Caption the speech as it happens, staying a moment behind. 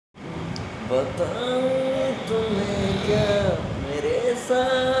बताऊं तुम्हें क्या मेरे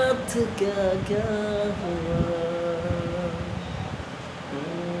साथ क्या क्या हुआ।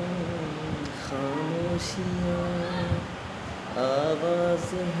 खामोशियाँ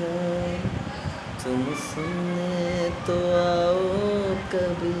आवाज़ है, तुम सुनने तो आओ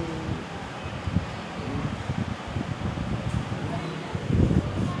कभी।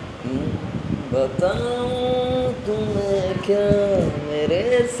 बताऊं तुम्हें क्या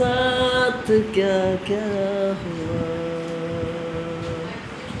मेरे साथ क्या क्या हुआ।